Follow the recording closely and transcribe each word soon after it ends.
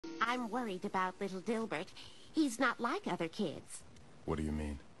I'm worried about little Dilbert. He's not like other kids. What do you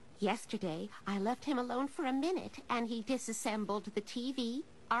mean? Yesterday, I left him alone for a minute, and he disassembled the TV,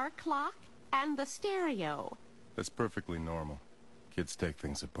 our clock, and the stereo. That's perfectly normal. Kids take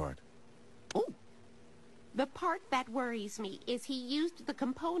things apart. Ooh. The part that worries me is he used the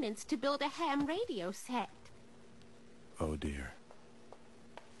components to build a ham radio set. Oh, dear.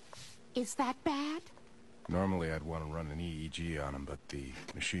 Is that bad? Normally, I'd want to run an EEG on him, but the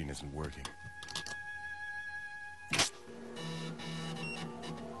machine isn't working.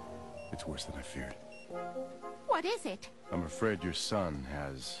 It's worse than I feared. What is it? I'm afraid your son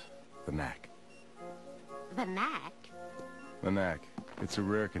has the knack. The knack? The knack. It's a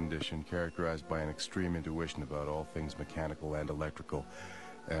rare condition characterized by an extreme intuition about all things mechanical and electrical,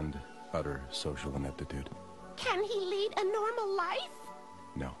 and utter social ineptitude. Can he lead a normal life?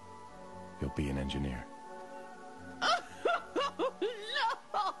 No. He'll be an engineer. No!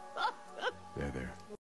 There.